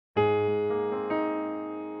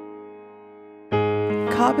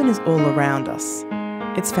Carbon is all around us.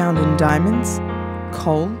 It's found in diamonds,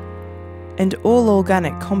 coal, and all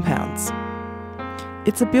organic compounds.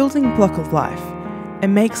 It's a building block of life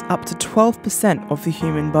and makes up to 12% of the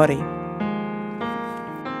human body.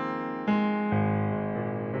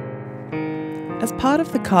 As part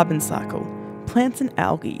of the carbon cycle, plants and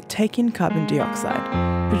algae take in carbon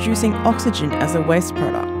dioxide, producing oxygen as a waste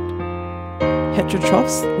product.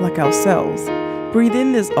 Heterotrophs, like our cells, breathe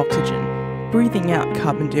in this oxygen, breathing out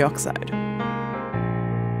carbon dioxide.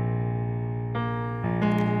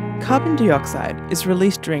 Carbon dioxide is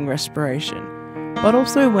released during respiration, but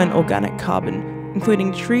also when organic carbon,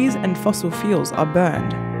 including trees and fossil fuels, are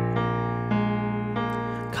burned.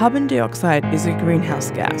 Carbon dioxide is a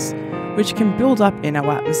greenhouse gas, which can build up in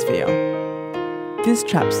our atmosphere. This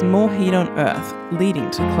traps more heat on Earth,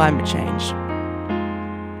 leading to climate change.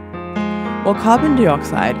 While carbon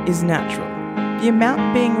dioxide is natural, the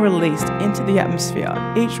amount being released into the atmosphere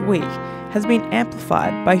each week has been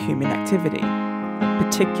amplified by human activity,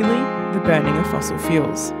 particularly the burning of fossil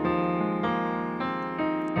fuels.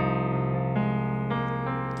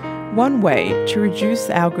 One way to reduce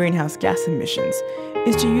our greenhouse gas emissions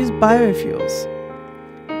is to use biofuels.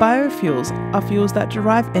 Biofuels are fuels that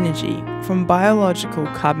derive energy from biological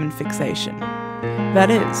carbon fixation, that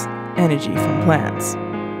is, energy from plants.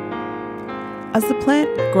 As the plant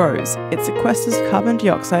grows, it sequesters carbon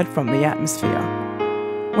dioxide from the atmosphere.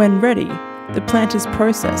 When ready, the plant is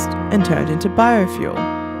processed and turned into biofuel.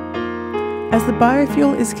 As the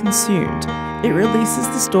biofuel is consumed, it releases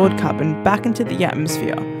the stored carbon back into the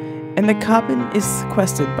atmosphere, and the carbon is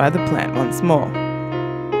sequestered by the plant once more.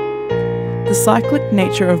 The cyclic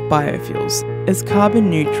nature of biofuels is carbon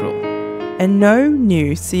neutral, and no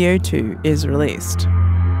new CO2 is released.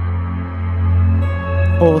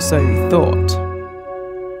 Or so we thought.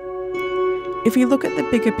 If you look at the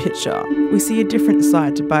bigger picture, we see a different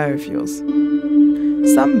side to biofuels.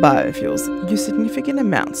 Some biofuels use significant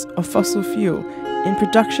amounts of fossil fuel in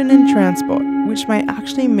production and transport, which may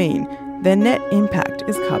actually mean their net impact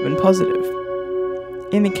is carbon positive.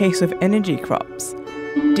 In the case of energy crops,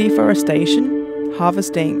 deforestation,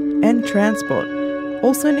 harvesting, and transport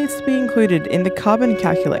also needs to be included in the carbon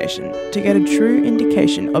calculation to get a true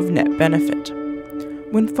indication of net benefit.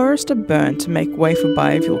 When forests are burned to make way for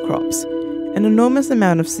biofuel crops, an enormous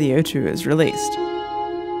amount of CO2 is released.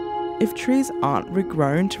 If trees aren't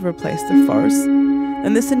regrown to replace the forests,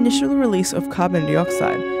 then this initial release of carbon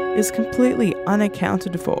dioxide is completely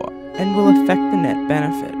unaccounted for and will affect the net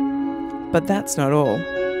benefit. But that's not all.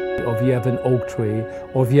 Or if you have an oak tree,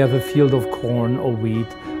 or if you have a field of corn or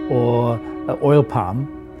wheat or oil palm,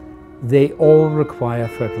 they all require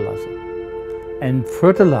fertilizer. And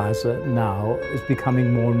fertilizer now is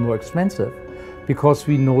becoming more and more expensive because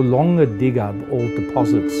we no longer dig up old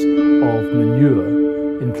deposits of manure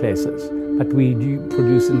in places, but we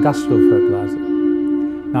produce industrial fertilizer.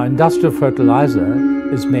 Now, industrial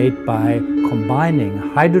fertilizer is made by combining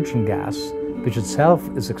hydrogen gas, which itself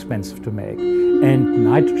is expensive to make, and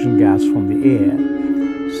nitrogen gas from the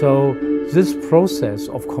air. So this process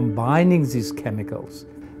of combining these chemicals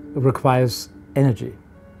requires energy.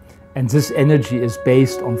 And this energy is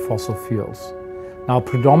based on fossil fuels. Now,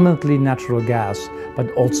 predominantly natural gas, but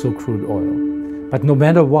also crude oil. But no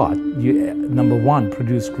matter what, you, number one,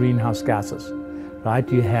 produce greenhouse gases, right?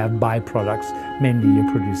 You have byproducts, mainly you're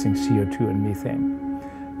producing CO2 and methane.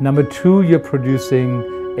 Number two, you're producing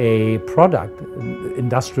a product,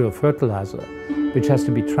 industrial fertilizer, which has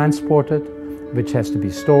to be transported, which has to be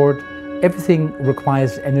stored. Everything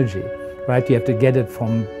requires energy, right? You have to get it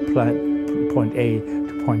from point A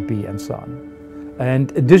to point B and so on.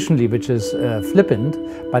 And additionally, which is flippant,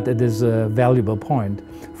 but it is a valuable point,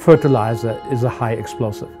 fertilizer is a high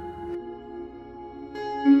explosive.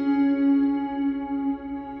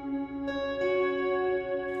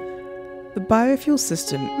 The biofuel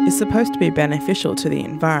system is supposed to be beneficial to the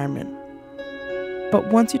environment.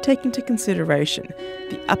 But once you take into consideration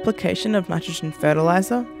the application of nitrogen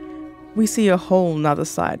fertilizer, we see a whole nother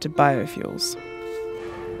side to biofuels.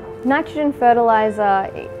 Nitrogen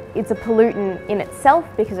fertilizer, it's a pollutant in itself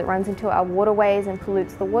because it runs into our waterways and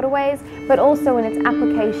pollutes the waterways, but also in its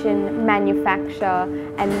application, manufacture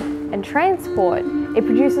and transport, it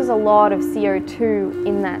produces a lot of CO2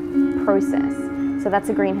 in that process. So that's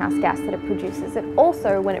a greenhouse gas that it produces. It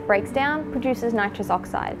also, when it breaks down, produces nitrous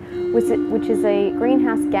oxide, which is a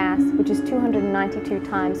greenhouse gas which is 292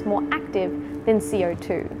 times more active than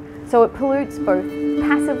CO2. So it pollutes both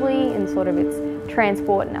passively in sort of its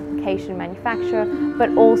transport and application manufacture,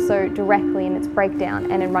 but also directly in its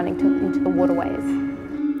breakdown and in running into the waterways.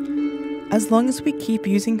 As long as we keep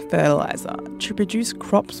using fertilizer to produce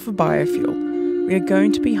crops for biofuel, we are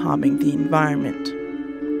going to be harming the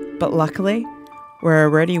environment. But luckily, we're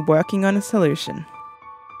already working on a solution.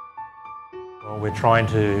 Well, we're trying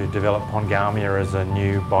to develop Pongamia as a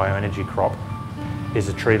new bioenergy crop. It's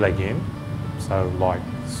a tree legume, so like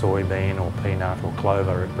soybean or peanut or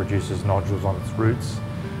clover, it produces nodules on its roots,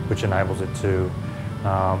 which enables it to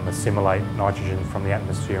assimilate nitrogen from the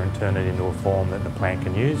atmosphere and turn it into a form that the plant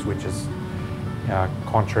can use, which is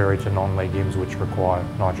contrary to non-legumes which require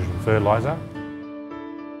nitrogen fertiliser.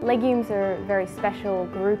 Legumes are a very special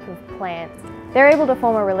group of plants. They're able to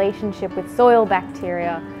form a relationship with soil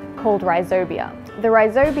bacteria called rhizobia. The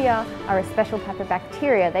rhizobia are a special type of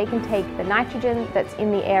bacteria. They can take the nitrogen that's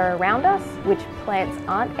in the air around us, which plants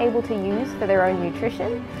aren't able to use for their own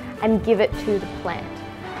nutrition, and give it to the plant.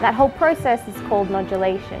 That whole process is called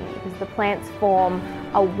nodulation because the plants form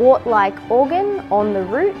a wart-like organ on the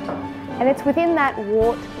root, and it's within that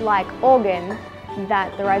wart-like organ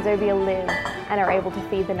that the rhizobia live and are able to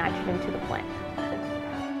feed the nitrogen to the plant.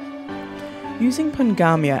 Using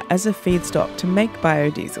Pongamia as a feedstock to make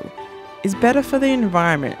biodiesel is better for the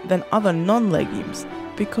environment than other non-legumes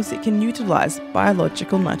because it can utilise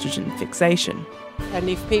biological nitrogen fixation. And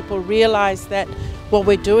if people realise that what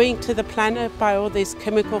we're doing to the planet by all these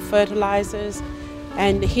chemical fertilisers,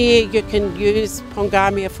 and here you can use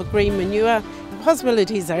Pongamia for green manure, the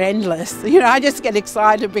possibilities are endless. You know, I just get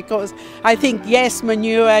excited because I think yes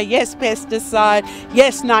manure, yes pesticide,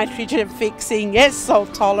 yes nitrogen fixing, yes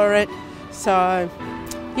salt tolerant. So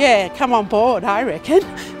yeah, come on board, I reckon.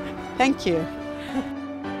 Thank you.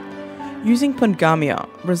 Using Pongamia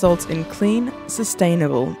results in clean,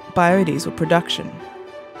 sustainable biodiesel production.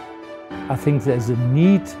 I think there's a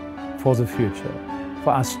need for the future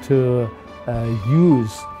for us to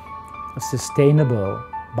use sustainable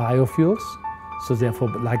biofuels, so therefore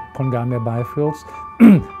like Pongamia biofuels,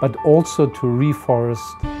 but also to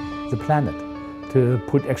reforest the planet, to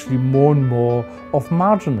put actually more and more of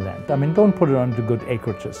margin land. I mean, don't put it on the good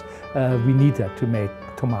acreages. We need that to make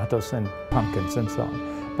tomatoes and pumpkins and so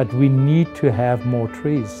on. But we need to have more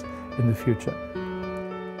trees in the future.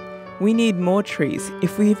 We need more trees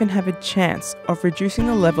if we even have a chance of reducing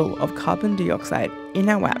the level of carbon dioxide in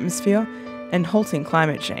our atmosphere and halting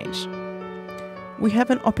climate change. We have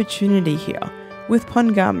an opportunity here with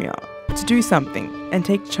Pongamia to do something and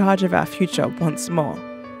take charge of our future once more.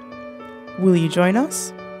 Will you join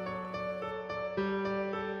us?